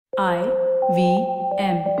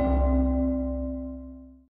IVM.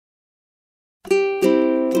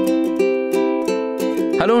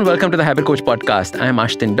 Hello and welcome to the Habit Coach podcast. I am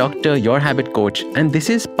Ashton Doctor, your habit coach, and this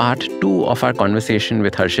is part 2 of our conversation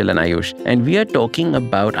with Harshil and Aayush. And we are talking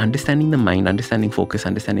about understanding the mind, understanding focus,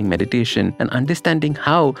 understanding meditation, and understanding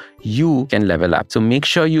how you can level up. So make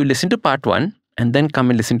sure you listen to part 1 and then come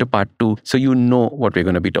and listen to part 2 so you know what we're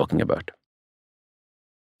going to be talking about.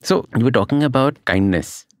 So we were talking about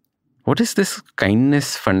kindness. What is this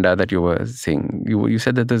kindness funda that you were saying? You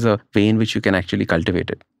said that there's a way in which you can actually cultivate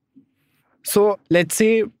it. So let's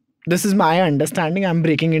say this is my understanding. I'm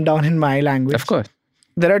breaking it down in my language. Of course.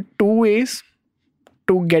 There are 2 ways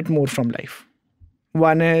to get more from life.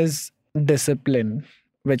 One is discipline,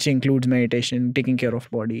 which includes meditation, taking care of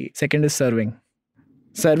body. Second is serving.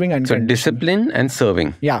 Serving unconditionally. So discipline and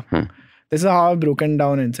serving. Yeah. This is how I've broken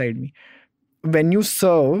down inside me. When you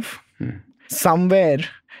serve, somewhere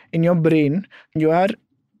in your brain, you are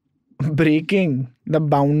breaking the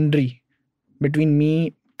boundary between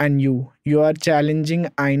me and you. You are challenging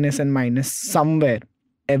I-ness and minus somewhere.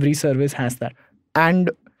 Every service has that.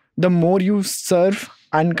 And the more you serve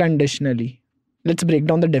unconditionally, let's break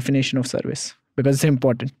down the definition of service because it's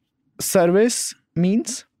important. Service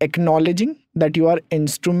means acknowledging that you are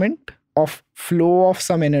instrument of flow of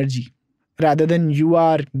some energy rather than you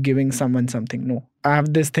are giving someone something. No. I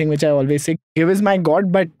have this thing which I always say, give is my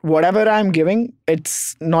God, but whatever I'm giving,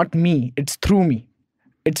 it's not me. It's through me.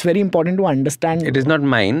 It's very important to understand. It is not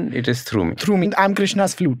mine, it is through me. Through me. I'm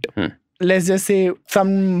Krishna's flute. Let's just say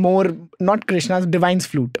some more, not Krishna's, divine's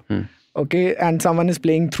flute. Okay. And someone is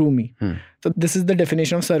playing through me. So this is the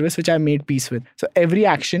definition of service which I made peace with. So every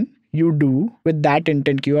action you do with that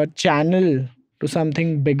intent, you are channel to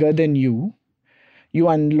something bigger than you. You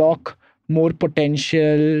unlock more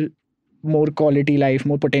potential, more quality life,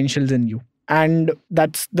 more potentials in you. And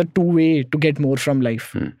that's the 2 way to get more from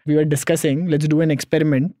life. We were discussing, let's do an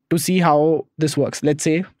experiment to see how this works. Let's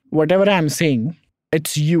say, whatever I'm saying,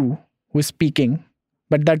 it's you who is speaking,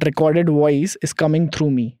 but that recorded voice is coming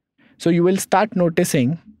through me. So you will start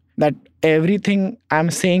noticing that everything I'm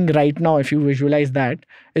saying right now, if you visualize that,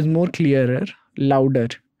 is more clearer, louder.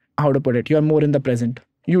 How to put it? You are more in the present.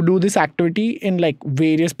 You do this activity in like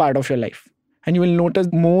various parts of your life. And you will notice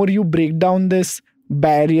more you break down this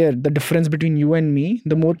barrier, the difference between you and me,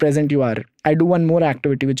 the more present you are. I do one more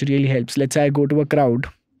activity which really helps. Let's say I go to a crowd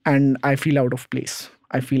and I feel out of place.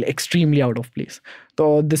 I feel extremely out of place.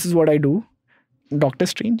 So this is what I do. Doctor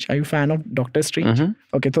Strange. Are you a fan of Doctor Strange?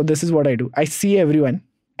 Okay, so this is what I do. I see everyone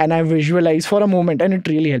and I visualize for a moment, and it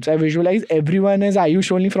really helps. I visualize everyone as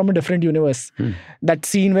Aayush only from a different universe. That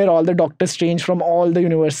scene where all the Doctor Strange from all the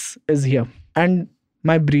universe is here. And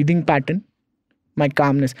my breathing pattern, my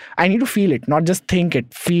calmness, I need to feel it, not just think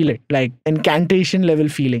it, feel it, like incantation level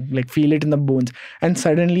feeling, like feel it in the bones. And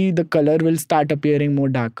suddenly the color will start appearing more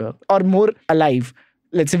darker or more alive.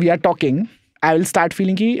 Let's say we are talking, I will start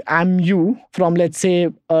feeling ki I'm you from, let's say,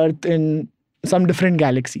 Earth in some different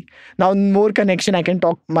galaxy. Now more connection, I can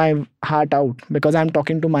talk my heart out because I'm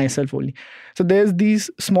talking to myself only. So there's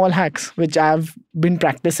these small hacks which I've been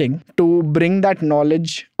practicing to bring that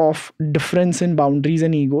knowledge of difference in boundaries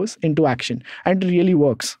and egos into action. And it really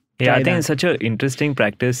works. Yeah, I think it's such an interesting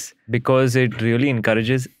practice because it really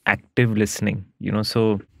encourages active listening.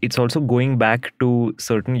 So it's also going back to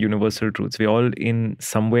certain universal truths. We're all in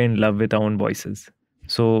some way in love with our own voices.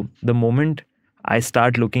 So the moment I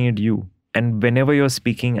start looking at you, and whenever you're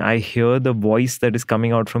speaking, I hear the voice that is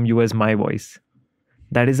coming out from you as my voice.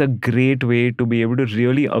 That is a great way to be able to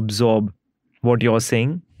really absorb what you're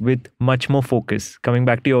saying with much more focus. Coming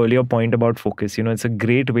back to your earlier point about focus, it's a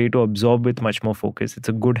great way to absorb with much more focus. It's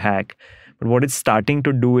a good hack. But what it's starting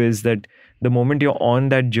to do is that the moment you're on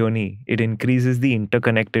that journey, it increases the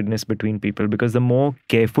interconnectedness between people, because the more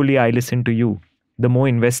carefully I listen to you, the more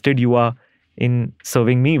invested you are in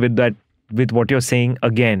serving me with what you're saying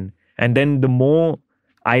again. And then the more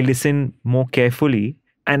I listen more carefully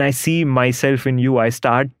and I see myself in you, I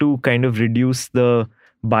start to kind of reduce the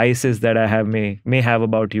biases that I have may have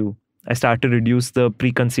about you. I start to reduce the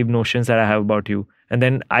preconceived notions that I have about you. And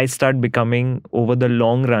then I start becoming, over the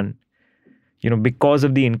long run, because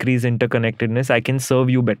of the increased interconnectedness, I can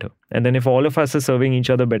serve you better. And then if all of us are serving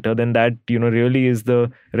each other better, then that, really is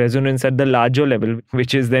the resonance at the larger level,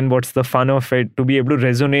 which is then what's the fun of it, to be able to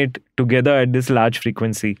resonate together at this large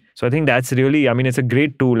frequency. So I think that's really, it's a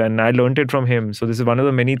great tool, and I learned it from him. So this is one of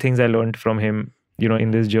the many things I learned from him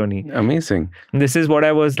in this journey. Amazing. This is what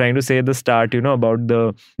I was trying to say at the start, about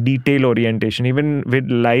the detail orientation. Even with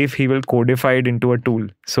life, he will codify it into a tool.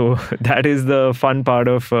 So that is the fun part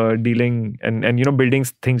of dealing and building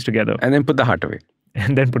things together. And then put the heart away.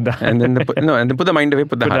 And then put the and then put the mind away,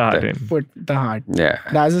 put the heart there. in. Put the heart. Yeah.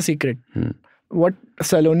 That's the secret. What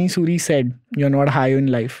Saloni Suri said, you're not high in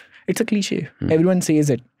life. It's a cliche. Everyone says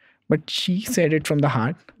it. But she said it from the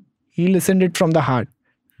heart. He listened it from the heart.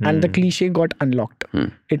 And the cliche got unlocked.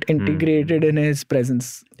 It integrated in his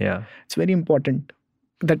presence. Yeah. It's very important.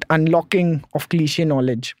 That unlocking of cliche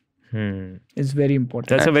knowledge is very important.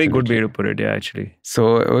 That's a very good way to put it, yeah, actually.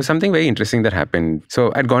 So it was something very interesting that happened.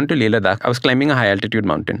 So I'd gone to Leh Ladakh. I was climbing a high altitude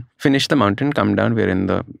mountain. Finished the mountain, come down. We're in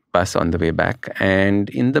the bus on the way back. And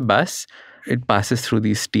in the bus, it passes through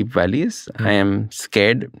these steep valleys. I am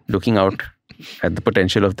scared looking out at the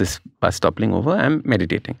potential of this bus toppling over. I'm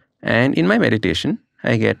meditating. And in my meditation,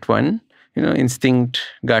 I get one, instinct,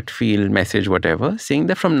 gut feel, message, whatever, saying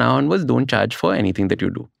that from now onwards, don't charge for anything that you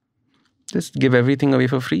do. Just give everything away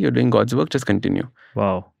for free. You're doing God's work. Just continue.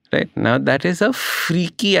 Wow. Right? Now, that is a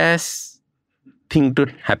freaky ass thing to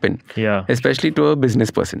happen. Yeah. Especially to a business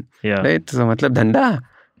person. Yeah. Right? So, matlab, dhanda.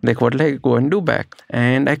 Like, what will I go and do back?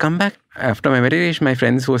 And I come back after my meditation. My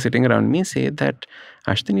friends who are sitting around me say that,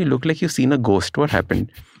 Ashton, you look like you've seen a ghost. What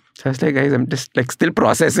happened? So I was like, guys, I'm just like still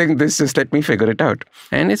processing this. Just let me figure it out.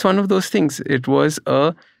 And it's one of those things. It was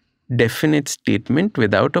a definite statement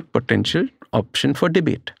without a potential option for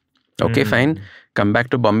debate. Okay, fine. Come back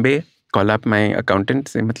to Bombay. Call up my accountant.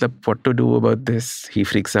 Say, matlab, what to do about this? He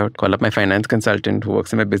freaks out. Call up my finance consultant who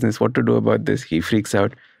works in my business. What to do about this? He freaks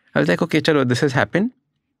out. I was like, okay, chalo, this has happened.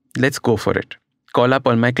 Let's go for it. Call up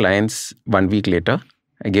all my clients 1 week later.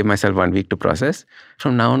 I gave myself 1 week to process.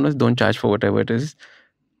 From now onwards, don't charge for whatever it is.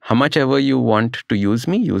 How much ever you want to use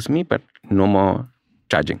me, but no more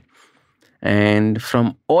charging. And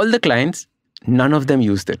from all the clients, none of them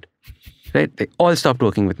used it. Right? They all stopped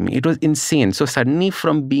working with me. It was insane. So suddenly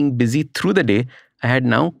from being busy through the day, I had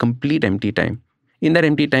now complete empty time. In that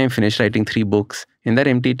empty time, finished writing 3 books. In that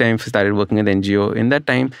empty time, started working at the NGO. In that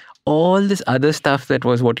time, all this other stuff that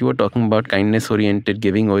was what you were talking about, kindness-oriented,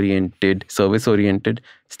 giving-oriented, service-oriented,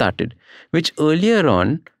 started. Which earlier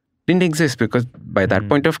on didn't exist because by that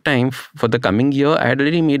point of time, for the coming year, I had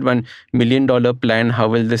already made $1 million plan. How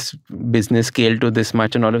will this business scale to this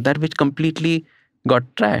much and all of that, which completely got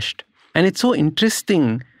trashed. And it's so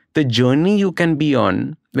interesting, the journey you can be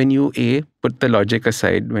on when you, put the logic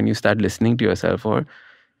aside, when you start listening to yourself, or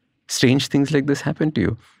strange things like this happen to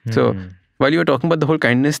you. So while you were talking about the whole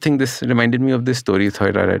kindness thing, this reminded me of this story.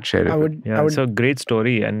 Thought I'd share it. It's a great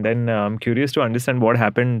story. And then I'm curious to understand what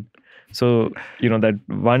happened. So, that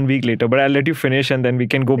 1 week later, but I'll let you finish and then we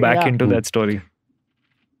can go back into that story.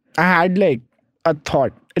 I had like a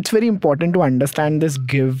thought. It's very important to understand this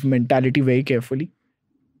give mentality very carefully.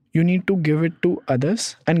 You need to give it to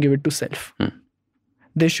others and give it to self.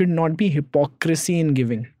 There should not be hypocrisy in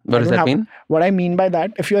giving. What does that mean? What I mean by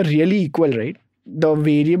that, if you're really equal, right? The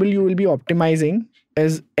variable you will be optimizing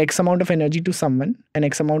is X amount of energy to someone and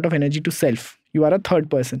X amount of energy to self. You are a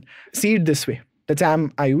third person. See it this way. Let's say I'm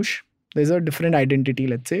Aayush. There's a different identity,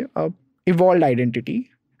 let's say, a evolved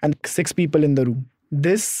identity, and 6 people in the room.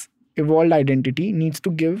 This evolved identity needs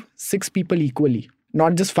to give 6 people equally,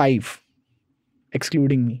 not just 5,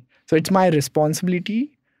 excluding me. So it's my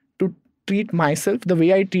responsibility to treat myself the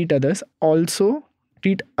way I treat others, also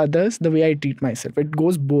treat others the way I treat myself. It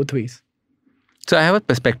goes both ways. So I have a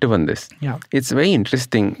perspective on this. Yeah. It's very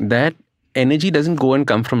interesting that energy doesn't go and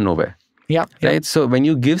come from nowhere. Yeah. Right? So when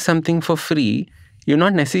you give something for free, you're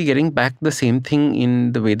not necessarily getting back the same thing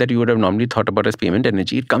in the way that you would have normally thought about as payment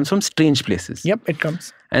energy. It comes from strange places. Yep, it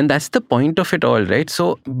comes. And that's the point of it all, right?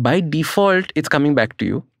 So by default, it's coming back to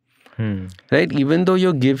you. Right? Even though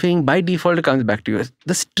you're giving, by default, it comes back to you.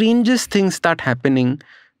 The strangest things start happening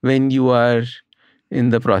when you are in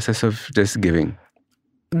the process of just giving.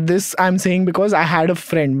 This I'm saying because I had a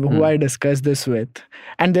friend who I discussed this with.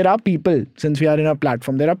 And there are people, since we are in a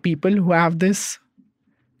platform, there are people who have this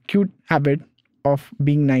cute habit of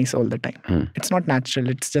being nice all the time. It's not natural.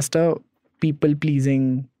 It's just a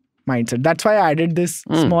people-pleasing mindset. That's why I added this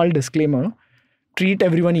small disclaimer. Treat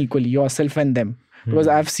everyone equally, yourself and them. Because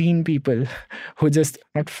I've seen people who just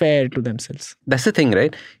not fair to themselves. That's the thing,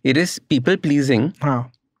 right? It is people-pleasing.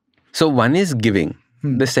 So one is giving.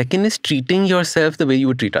 The second is treating yourself the way you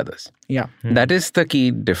would treat others. Yeah. That is the key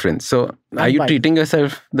difference. So are you treating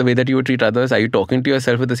yourself the way that you would treat others? Are you talking to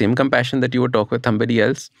yourself with the same compassion that you would talk with somebody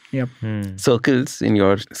else? Yep. Circles, in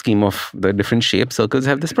your scheme of the different shapes, circles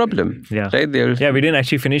have this problem. Right? We didn't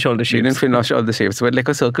actually finish all the shapes. We didn't finish all the shapes. But like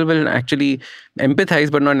a circle will actually empathize,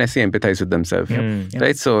 but not necessarily empathize with themselves.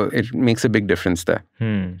 Right? So it makes a big difference there.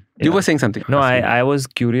 You were saying something. No, I was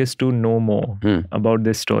curious to know more about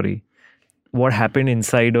this story. What happened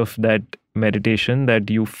inside of that meditation that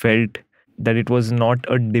you felt that it was not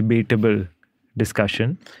a debatable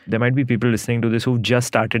discussion. There might be people listening to this who've just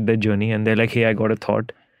started their journey and they're like, hey, I got a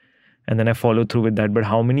thought and then I follow through with that. But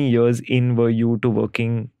how many years in were you to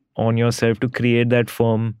working on yourself to create that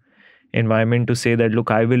firm environment to say that,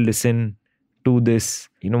 look, I will listen to this?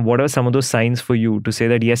 What are some of those signs for you to say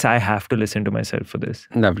that, yes, I have to listen to myself for this?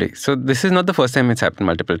 Lovely. So this is not the first time it's happened,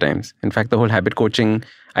 multiple times. In fact, the whole habit coaching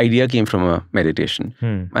idea came from a meditation.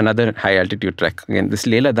 Another high altitude trek. Again, this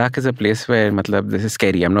Leh Ladakh is a place where, this is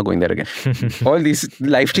scary. I'm not going there again. All these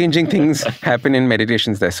life-changing things happen in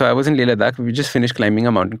meditations there. So I was in Leh Ladakh. We just finished climbing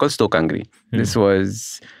a mountain called Stokangri. This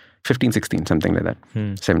was 15, 16, something like that.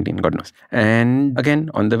 17, God knows. And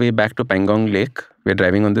again, on the way back to Pangong Lake, we're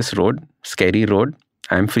driving on this road, scary road.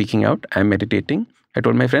 I'm freaking out. I'm meditating. I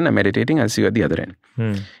told my friend, I'm meditating. I'll see you at the other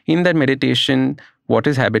end. In that meditation, what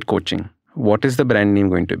is habit coaching? What is the brand name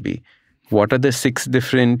going to be? What are the 6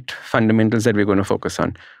 different fundamentals that we're going to focus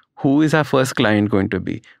on? Who is our first client going to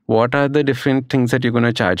be? What are the different things that you're going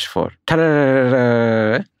to charge for?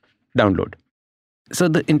 Ta-da-da-da-da. Download. So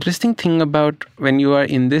the interesting thing about when you are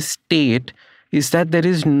in this state is that there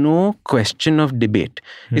is no question of debate.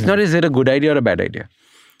 It's not, is it a good idea or a bad idea?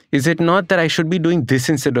 Is it not that I should be doing this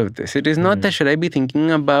instead of this? It is not that should I be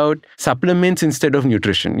thinking about supplements instead of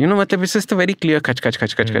nutrition? It's just a very clear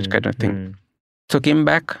kind of thing. So came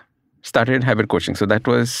back, started habit coaching. So that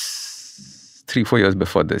was 3-4 years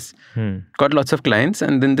before this. Got lots of clients.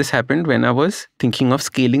 And then this happened when I was thinking of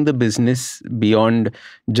scaling the business beyond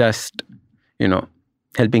just,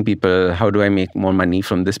 helping people. How do I make more money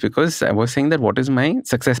from this? Because I was saying that what is my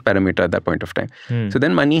success parameter at that point of time? So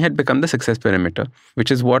then money had become the success parameter,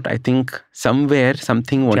 which is what I think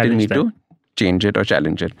something wanted me to change it or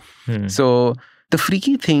challenge it. So the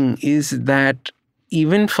freaky thing is that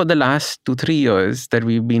even for the last 2-3 years that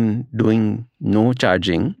we've been doing no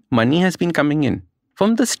charging, money has been coming in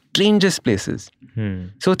from the strangest places.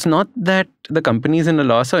 So it's not that the company is in a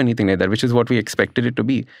loss or anything like that, which is what we expected it to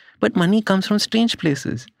be. But money comes from strange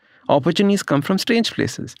places. Opportunities come from strange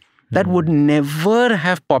places. That would never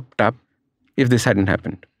have popped up if this hadn't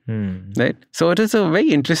happened. Right? So it is a very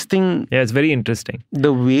interesting... Yeah, it's very interesting.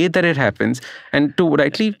 The way that it happens. And to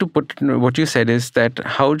put what you said is that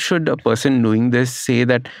how should a person doing this say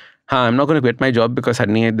that, I'm not going to quit my job because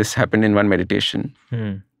suddenly this happened in one meditation.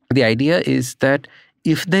 The idea is that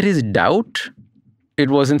if there is doubt, it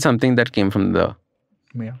wasn't something that came from the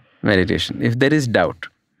meditation. If there is doubt,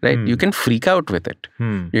 right, you can freak out with it.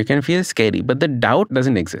 You can feel scary, but the doubt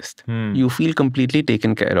doesn't exist. You feel completely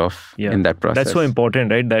taken care of in that process. That's so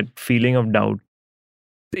important, right? That feeling of doubt.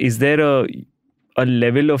 Is there a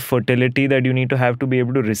level of fertility that you need to have to be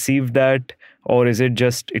able to receive that? Or is it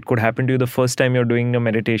just, it could happen to you the first time you're doing a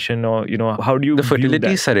meditation, or, how do you The fertility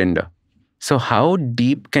is surrender. So how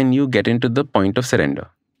deep can you get into the point of surrender?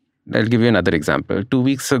 I'll give you another example. 2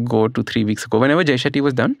 weeks ago to 3 weeks ago, whenever Jay Shetty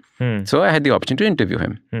was done, so I had the opportunity to interview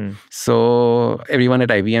him. So everyone at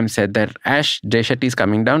IVM said that, Ash, Jay Shetty is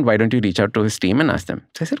coming down. Why don't you reach out to his team and ask them?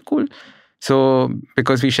 So I said, cool. So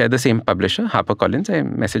because we share the same publisher, HarperCollins, I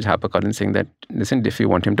messaged HarperCollins saying that, listen, if you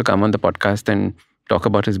want him to come on the podcast and talk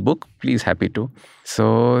about his book, please, happy to.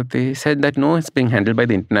 So they said that, no, it's being handled by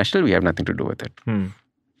the International. We have nothing to do with it.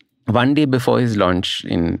 One day before his launch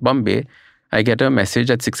in Bombay, I get a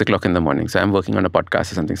message at 6 o'clock in the morning. So I'm working on a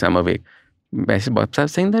podcast or something. So I'm awake. Message pops up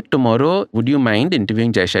saying that tomorrow, would you mind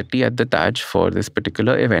interviewing Jay Shetty at the Taj for this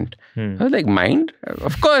particular event? I was like, mind?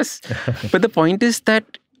 Of course. But the point is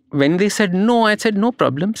that when they said no, I said, no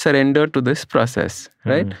problem. Surrender to this process,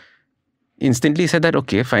 right? Instantly said that,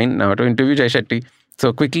 okay, fine. Now to interview Jay Shetty.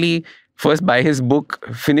 So quickly, first buy his book,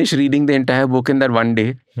 finish reading the entire book in that one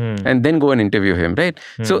day, and then go and interview him, right?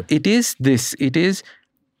 So it is this. It is,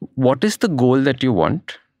 what is the goal that you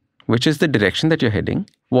want? Which is the direction that you're heading?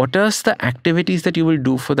 What are the activities that you will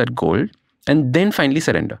do for that goal? And then finally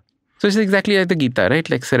surrender. So it's exactly like the Gita, right?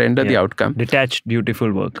 Like surrender the outcome. Detached,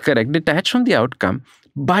 beautiful work. Correct. Detach from the outcome.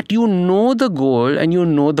 But you know the goal and you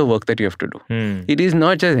know the work that you have to do. It is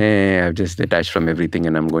not just, hey, I've just detached from everything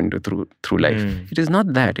and I'm going to through life. It is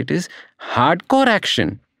not that. It is hardcore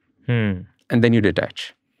action. And then you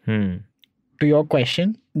detach. To your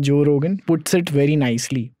question, Joe Rogan puts it very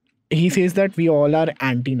nicely. He says that we all are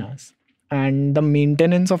antennas. And the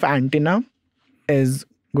maintenance of antenna is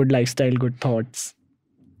good lifestyle, good thoughts,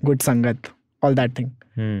 good sangat, all that thing.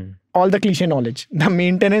 All the cliche knowledge. The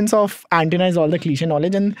maintenance of antenna is all the cliche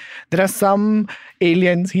knowledge. And there are some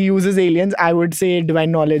aliens, he uses aliens, I would say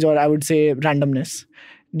divine knowledge, or I would say randomness.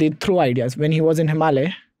 They throw ideas. When he was in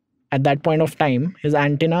Himalaya, at that point of time, his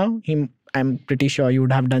antenna, I'm pretty sure you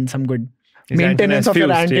would have done some good maintenance of your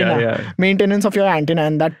fused. antenna. Maintenance of your antenna,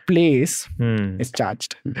 and that place is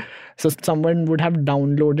charged. So someone would have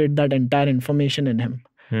downloaded that entire information in him.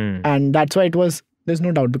 And that's why it was, there's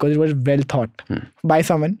no doubt, because it was well thought by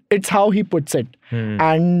someone. It's how he puts it.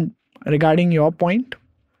 And regarding your point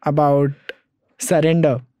about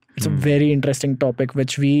surrender, it's a very interesting topic,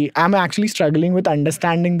 which I'm actually struggling with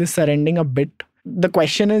understanding this surrendering a bit. The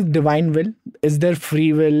question is divine will. Is there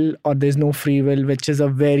free will or there's no free will, which is a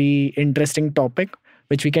very interesting topic,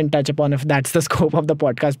 which we can touch upon if that's the scope of the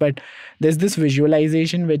podcast. But there's this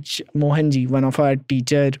visualization which Mohanji, one of our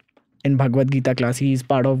teacher in Bhagavad Gita class, he's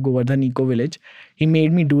part of Govardhan Eco Village. He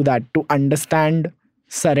made me do that to understand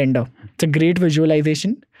surrender. It's a great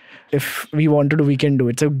visualization. If we want to do, we can do.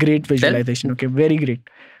 It's a great visualization. Okay, very great.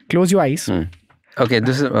 Close your eyes. Okay,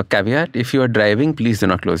 this is a caveat. If you are driving, please do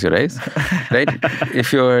not close your eyes. Right?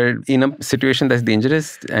 If you're in a situation that's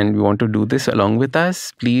dangerous and you want to do this along with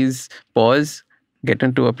us, please pause, get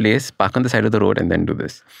into a place, park on the side of the road, and then do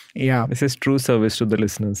this. Yeah. This is true service to the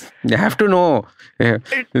listeners. You have to know.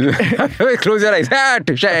 Close your eyes.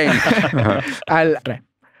 I'll try.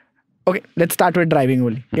 Okay, let's start with driving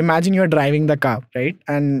only. Imagine you're driving the car, right?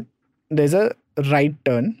 And there's a right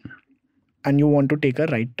turn and you want to take a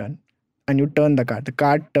right turn. And you turn the car. The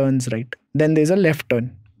car turns right. Then there's a left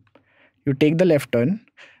turn. You take the left turn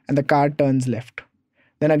and the car turns left.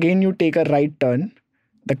 Then again you take a right turn.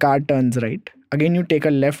 The car turns right. Again you take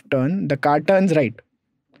a left turn. The car turns right.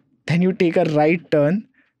 Then you take a right turn.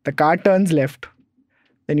 The car turns left.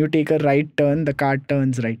 Then you take a right turn. The car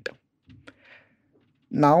turns right.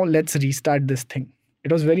 Now let's restart this thing.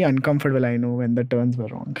 It was very uncomfortable, I know, when the turns were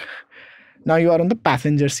wrong. Now you are on the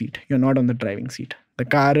passenger seat. You're not on the driving seat. The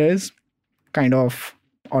car is kind of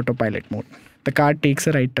autopilot mode. The car takes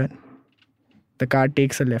a right turn. The car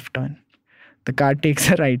takes a left turn. The car takes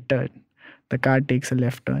a right turn. The car takes a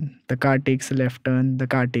left turn. The car takes a left turn. The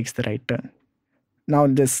car takes the right turn. Now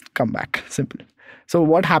just come back. Simple. So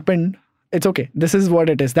what happened? It's okay. This is what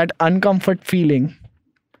it is. That uncomfort feeling,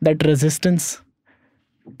 that resistance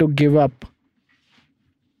to give up.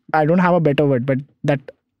 I don't have a better word, but that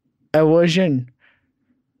aversion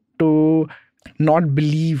to not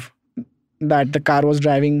believe that the car was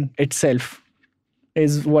driving itself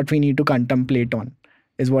is what we need to contemplate on,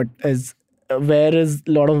 where is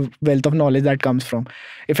a lot of wealth of knowledge that comes from.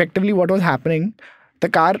 Effectively, what was happening, the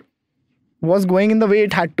car was going in the way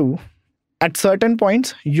it had to. At certain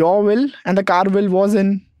points, your will and the car will was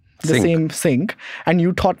in the same sync, and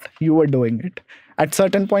you thought you were doing it. At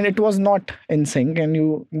certain point, it was not in sync, and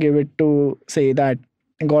you give it to say that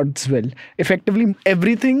God's will. Effectively,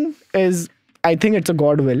 everything is, I think it's a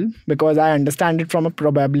God will, because I understand it from a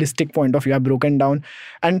probabilistic point of view. I've broken down,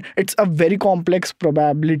 and it's a very complex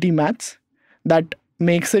probability maths that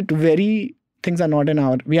makes it very, things are not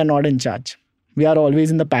we are not in charge. We are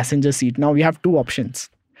always in the passenger seat. Now we have two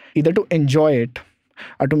options, either to enjoy it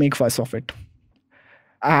or to make fuss of it.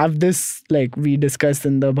 I have this, like we discussed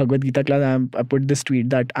in the Bhagavad Gita class, I put this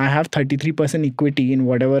tweet that I have 33% equity in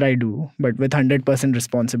whatever I do, but with 100%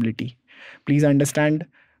 responsibility. Please understand,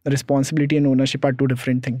 responsibility and ownership are two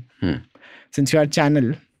different things. Since you are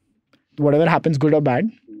channel, whatever happens, good or bad,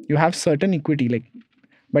 you have certain equity,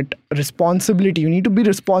 but responsibility, you need to be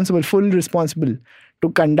responsible, full responsible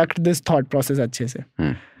to conduct this thought process अच्छे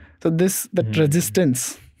से. So that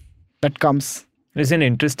resistance that comes. It's an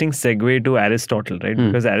interesting segue to Aristotle, right?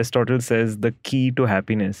 Because Aristotle says the key to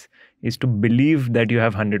happiness is to believe that you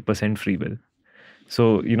have 100% free will.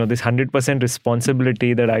 So, this 100%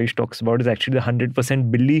 responsibility that Aayush talks about is actually the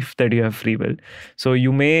 100% belief that you have free will. So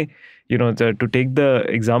you may, to take the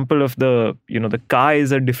example of the car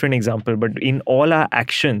is a different example, but in all our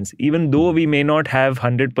actions, even though we may not have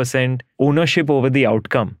 100% ownership over the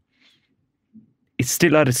outcome, it's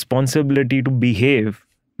still our responsibility to behave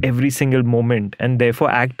every single moment and therefore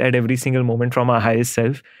act at every single moment from our highest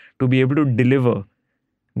self to be able to deliver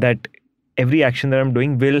that every action that I'm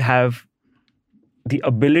doing will have the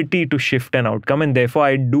ability to shift an outcome, and therefore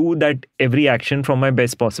I do that every action from my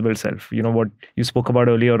best possible self. What you spoke about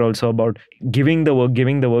earlier also about giving the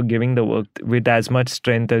work with as much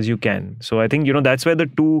strength as you can. So I think, that's where the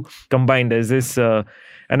two combine. There's this, and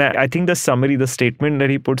I think the summary, the statement that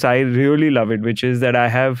he puts, I really love it, which is that I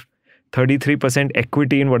have 33%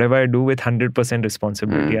 equity in whatever I do with 100%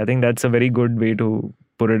 responsibility. I think that's a very good way to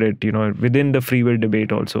put it, within the free will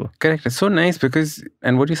debate also. Correct. It's so nice because,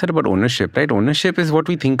 and what you said about ownership, right? Ownership is what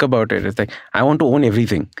we think about it. It's like, I want to own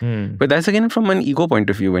everything. But that's again from an ego point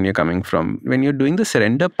of view when you're doing the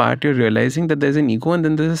surrender part, you're realizing that there's an ego and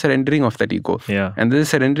then there's a surrendering of that ego. Yeah. And there's a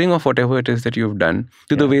surrendering of whatever it is that you've done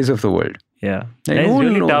to the ways of the world. Yeah. And it's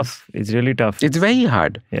really tough. It's really tough. It's very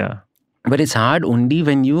hard. Yeah. But it's hard only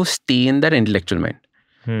when you stay in that intellectual mind.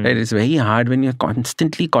 Right? It's very hard when you're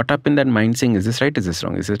constantly caught up in that mind saying, is this right? Is this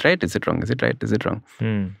wrong? Is it right? Is it wrong? Is it right? Is it wrong?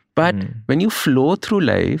 But when you flow through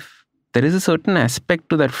life, there is a certain aspect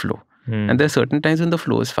to that flow. And there are certain times when the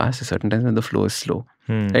flow is fast, there are certain times when the flow is slow.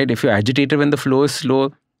 Right? If you're agitated when the flow is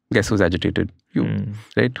slow, guess who's agitated? You.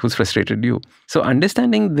 Right? Who's frustrated? You. So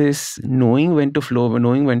understanding this, knowing when to flow,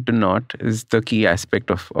 knowing when to not, is the key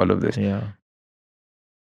aspect of all of this. Yeah.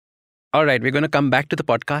 All right, we're going to come back to the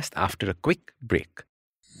podcast after a quick break.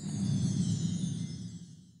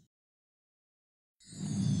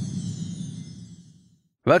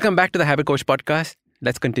 Welcome back to the Habit Coach podcast.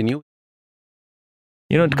 Let's continue.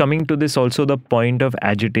 Coming to this also, the point of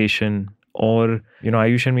agitation, or,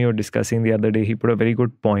 Aayush and me were discussing the other day, he put a very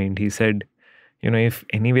good point. He said, if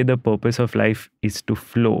anyway the purpose of life is to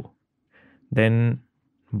flow, then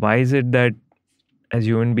why is it that as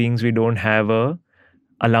human beings, we don't have a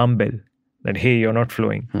alarm bell that, hey, you're not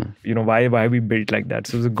flowing? Why are we built like that?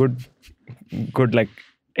 So it's a good, like,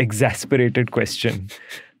 exasperated question.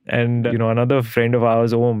 And, another friend of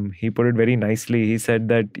ours, Om, he put it very nicely. He said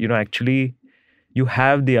that, actually, you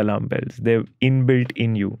have the alarm bells. They're inbuilt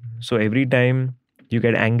in you. So every time you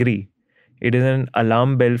get angry, it is an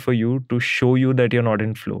alarm bell for you to show you that you're not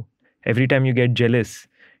in flow. Every time you get jealous,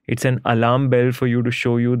 it's an alarm bell for you to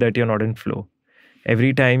show you that you're not in flow.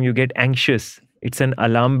 Every time you get anxious, it's an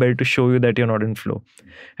alarm bell to show you that you're not in flow.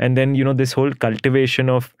 And then, this whole cultivation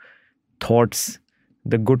of thoughts,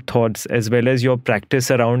 the good thoughts, as well as your practice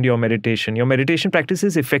around your meditation. Your meditation practice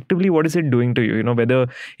is effectively, what is it doing to you? Whether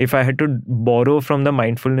if I had to borrow from the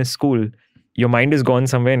mindfulness school, your mind is gone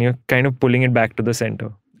somewhere and you're kind of pulling it back to the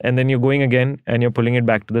center. And then you're going again and you're pulling it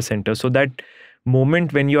back to the center. So that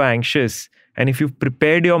moment when you're anxious, and if you've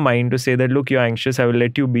prepared your mind to say that, look, you're anxious, I will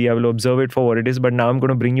let you be, I will observe it for what it is, but now I'm going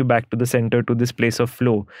to bring you back to the center, to this place of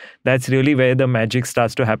flow. That's really where the magic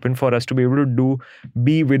starts to happen for us to be able to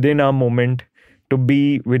be within our moment, to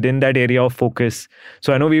be within that area of focus.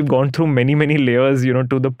 So I know we've gone through many, many layers,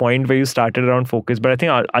 to the point where you started around focus. But I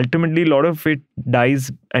think ultimately a lot of it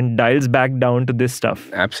dials back down to this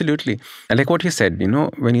stuff. Absolutely. And like what you said,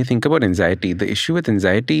 when you think about anxiety, the issue with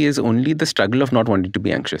anxiety is only the struggle of not wanting to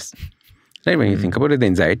be anxious. Right? When you think about it, the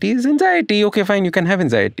anxiety is anxiety. Okay, fine, you can have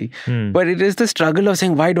anxiety. But it is the struggle of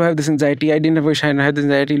saying, why do I have this anxiety? I didn't wish I had this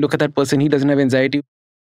anxiety. Look at that person, he doesn't have anxiety.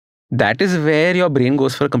 That is where your brain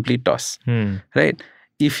goes for a complete toss, right?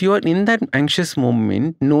 If you are in that anxious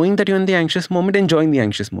moment, knowing that you're in the anxious moment, enjoying the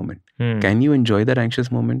anxious moment. Can you enjoy that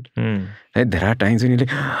anxious moment? Right? There are times when you're like,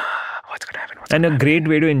 what's going to happen? And a great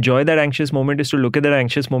way to enjoy that anxious moment is to look at that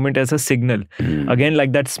anxious moment as a signal. Again,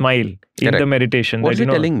 like that smile in the meditation. What's it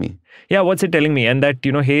telling me? Yeah, what's it telling me? And that,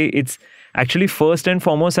 hey, it's actually first and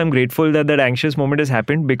foremost, I'm grateful that anxious moment has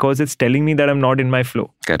happened because it's telling me that I'm not in my flow.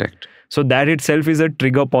 Correct. So that itself is a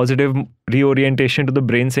trigger, positive reorientation to the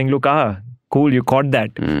brain saying, look, cool, you caught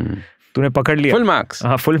that. Tune pakad liya. Full marks.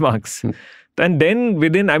 Full marks. And then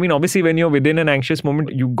obviously when you're within an anxious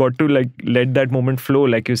moment, you got to let that moment flow,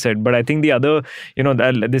 like you said. But I think the other,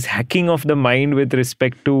 this hacking of the mind with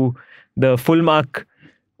respect to the full mark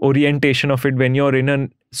orientation of it when you're in a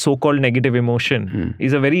so-called negative emotion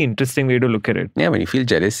is a very interesting way to look at it. Yeah, when you feel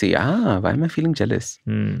jealousy, why am I feeling jealous?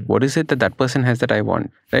 What is it that person has that I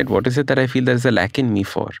want? Right? What is it that I feel there's a lack in me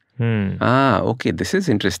for? Okay, this is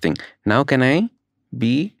interesting. Now can I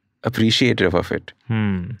be appreciative of it?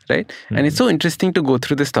 Right? And it's so interesting to go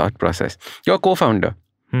through this thought process. Your co-founder,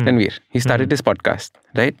 Tanveer, he started his podcast,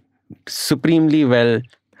 right? Supremely well,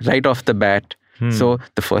 right off the bat. So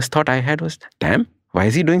the first thought I had was, damn, why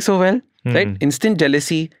is he doing so well? Right? Instant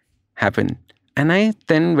jealousy happened. And I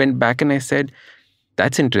then went back and I said,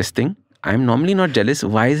 that's interesting. I'm normally not jealous.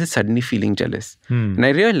 Why is it suddenly feeling jealous? And I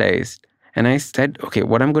realized, and I said, okay,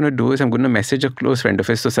 what I'm going to do is I'm going to message a close friend of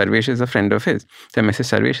his. So Sarvesh is a friend of his. So I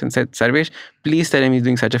messaged Sarvesh and said, Sarvesh, please tell him he's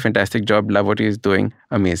doing such a fantastic job. Love what he's doing.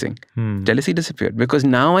 Amazing. Jealousy disappeared because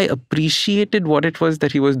now I appreciated what it was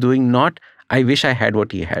that he was doing, not I wish I had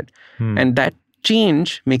what he had. And that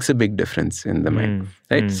change makes a big difference in the mind.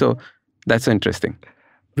 Right? So that's interesting.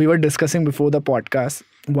 We were discussing before the podcast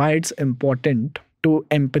why it's important to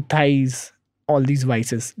empathize all these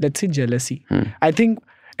vices. Let's say jealousy. I think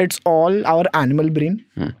it's all our animal brain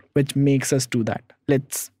which makes us do that.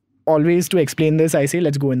 Let's always, to explain this, I say,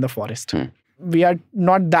 let's go in the forest. We are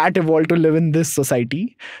not that evolved to live in this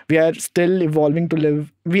society. We are still evolving to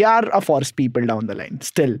live. We are a forest people down the line.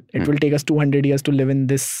 Still, it will take us 200 years to live in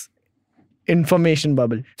this information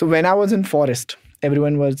bubble. So when I was in forest,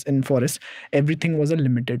 everyone was in forest, everything was a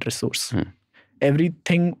limited resource.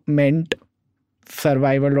 Everything meant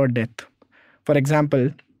survival or death. For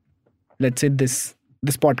example, let's say this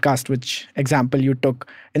this podcast, which example you took,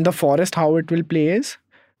 in the forest, how it will play is,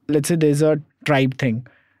 let's say there's a tribe thing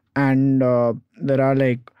and there are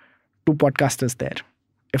like 2 podcasters there.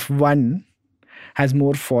 If one has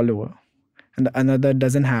more follower and the another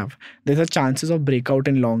doesn't have, there's a chances of breakout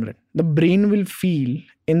in long run. The brain will feel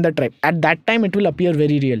in the tribe. At that time, it will appear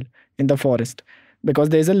very real in the forest because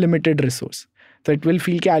there's a limited resource. So it will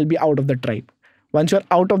feel that I'll be out of the tribe. Once you're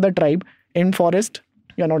out of the tribe in forest,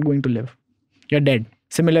 you're not going to live. You're dead.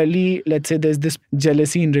 Similarly, let's say there's this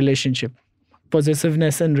jealousy in relationship,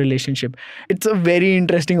 possessiveness in relationship. It's a very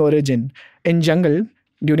interesting origin. In jungle,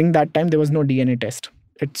 during that time, there was no DNA test.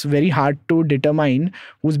 It's very hard to determine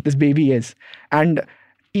who this baby is. And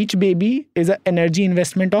each baby is an energy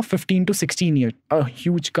investment of 15 to 16 years, a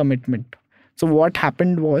huge commitment. So what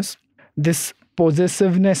happened was this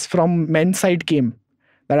possessiveness from men's side came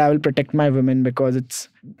that I will protect my women because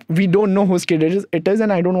we don't know whose kid it is,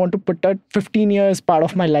 and I don't want to put that 15 years part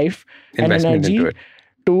of my life Investment and energy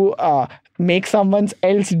to make someone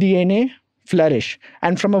else's DNA flourish.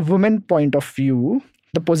 And from a woman point of view,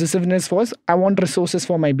 the possessiveness was, I want resources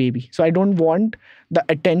for my baby. So I don't want the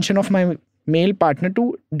attention of my male partner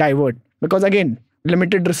to divert. Because again,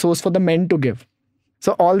 limited resource for the men to give.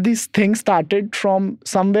 So all these things started from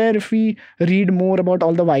somewhere. If we read more about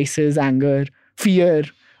all the vices, anger, fear,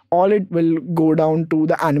 all it will go down to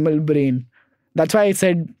the animal brain. That's why I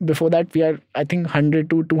said before that we are, I think, 100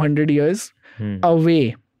 to 200 years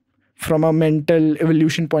away from a mental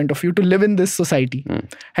evolution point of view to live in this society.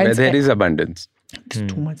 Hence, where there is abundance. It's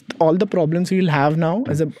too much. All the problems we will have now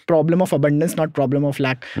is a problem of abundance, not problem of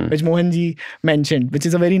lack, which Mohanji mentioned, which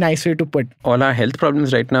is a very nice way to put. All our health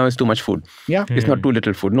problems right now is too much food. Yeah. It's not too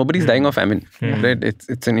little food. Nobody's dying of famine. Right?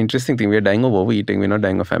 It's an interesting thing. We're dying of overeating. We're not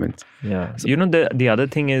dying of famine. Yeah. So, the other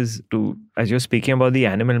thing is, as you're speaking about the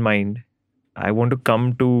animal mind, I want to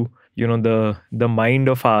come to, the mind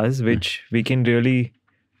of ours, which we can really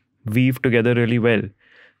weave together really well.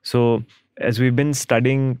 So as we've been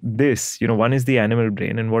studying this, one is the animal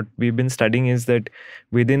brain, and what we've been studying is that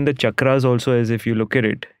within the chakras also, as if you look at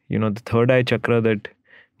it, the third eye chakra that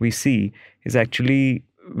we see is actually,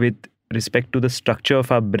 with respect to the structure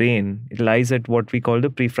of our brain, it lies at what we call the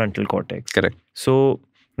prefrontal cortex. Correct. So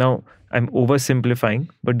now I'm oversimplifying,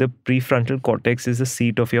 but the prefrontal cortex is the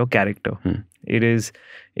seat of your character. It's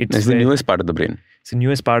the newest part of the brain. It's the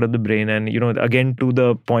newest part of the brain. And, again, to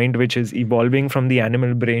the point which is evolving from the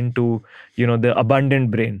animal brain to, the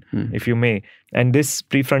abundant brain, if you may. And this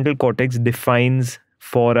prefrontal cortex defines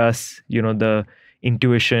for us, the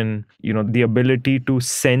intuition, the ability to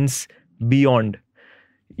sense beyond.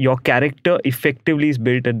 Your character effectively is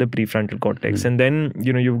built at the prefrontal cortex. And then,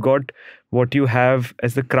 you've got what you have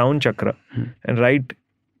as the crown chakra. And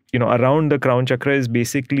around the crown chakra is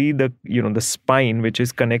basically the spine, which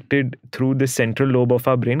is connected through the central lobe of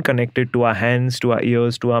our brain, connected to our hands, to our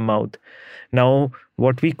ears, to our mouth. Now,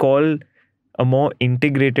 what we call a more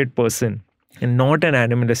integrated person and not an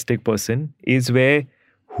animalistic person is where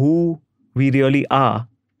who we really are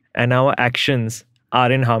and our actions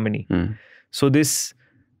are in harmony. So this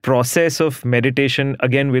process of meditation,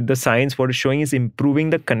 again with the science, what it's showing is improving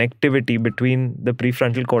the connectivity between the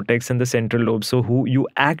prefrontal cortex and the central lobe. So who you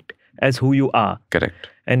act as who you are. Correct.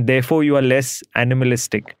 And therefore you are less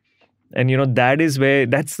animalistic. And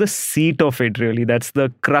that's the seat of it really. That's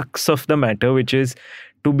the crux of the matter, which is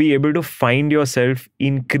to be able to find yourself,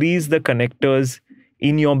 increase the connectors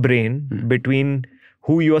in your brain between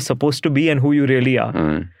who you are supposed to be and who you really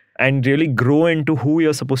are. And really grow into who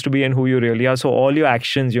you're supposed to be and who you really are. So all your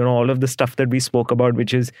actions, all of the stuff that we spoke about,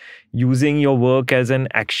 which is using your work as an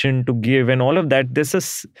action to give and all of that, this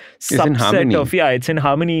is subset of, it's in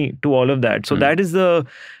harmony to all of that. So that is the,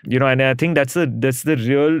 and I think that's the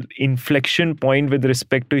real inflection point with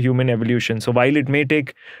respect to human evolution. So while it may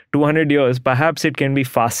take 200 years, perhaps it can be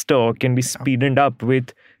faster or can be speeded up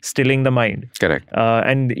with stilling the mind. Correct.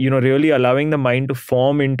 And, really allowing the mind to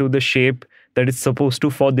form into the shape that it's supposed to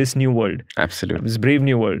for this new world. Absolutely. This brave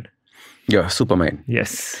new world. Yeah, Supermind.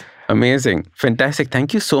 Yes. Amazing. Fantastic.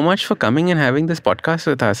 Thank you so much for coming and having this podcast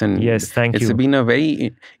with us. And yes, thank you. It's been a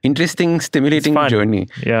very interesting, stimulating journey.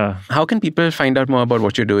 Yeah. How can people find out more about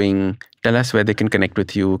what you're doing? Tell us where they can connect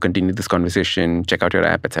with you, continue this conversation, check out your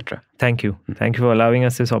app, etc. Thank you. Thank you for allowing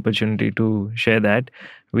us this opportunity to share that.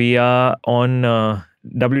 We are on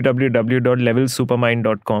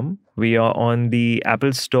www.levelsupermind.com. We are on the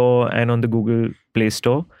Apple Store and on the Google Play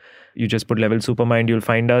Store. You just put Level Supermind, you'll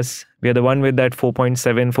find us. We are the one with that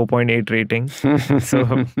 4.7, 4.8 rating.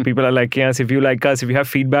 So people are like, yes, if you like us, if you have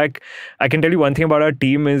feedback. I can tell you one thing about our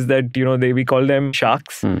team is that, we call them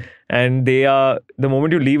sharks. And they are, the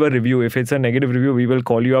moment you leave a review, if it's a negative review, we will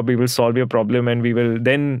call you up, we will solve your problem, and we will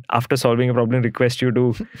then, after solving a problem, request you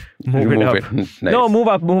to move it up. Nice. No, move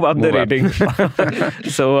up the rating.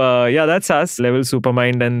 So that's us, Level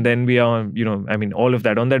Supermind. And then we are, all of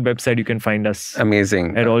that. On that website, you can find us.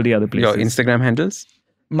 Amazing. At all the other places. Your Instagram handles?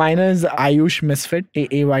 Mine is Aayush Misfit,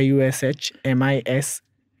 Aayush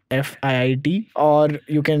MISFIIT, or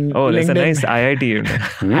you can. Oh, that's LinkedIn. a nice IIT.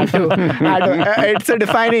 It's a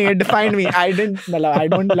defining. It defined me. I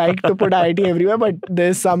don't like to put IIT everywhere, but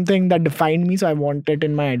there's something that defined me, so I want it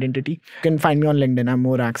in my identity. You can find me on LinkedIn. I'm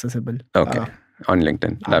more accessible. Okay. On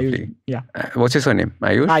LinkedIn. Lovely. Ayush, yeah. What's your surname?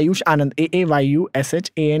 Ayush? Aayush Anand.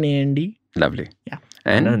 AAYUSHANAND. Lovely. Yeah.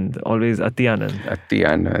 And Anand, always Ati Anand. Ati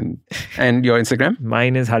Anand. And your Instagram?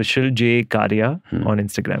 Mine is Harshil J. Karia on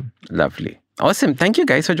Instagram. Lovely. Awesome. Thank you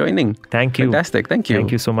guys for joining. Thank you. Fantastic. Thank you.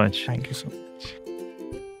 Thank you so much. Thank you so much.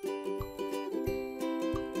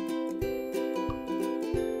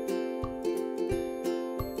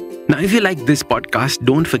 Now, if you like this podcast,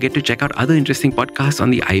 don't forget to check out other interesting podcasts on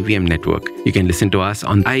the IVM network. You can listen to us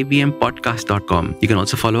on ivmpodcast.com. You can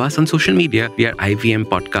also follow us on social media. We are IVM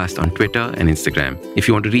Podcast on Twitter and Instagram. If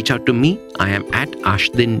you want to reach out to me, I am at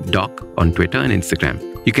ashdindoc on Twitter and Instagram.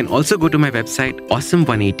 You can also go to my website,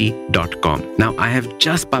 awesome180.com. Now, I have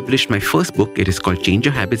just published my first book. It is called Change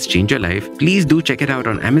Your Habits, Change Your Life. Please do check it out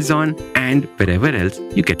on Amazon and wherever else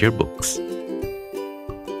you get your books.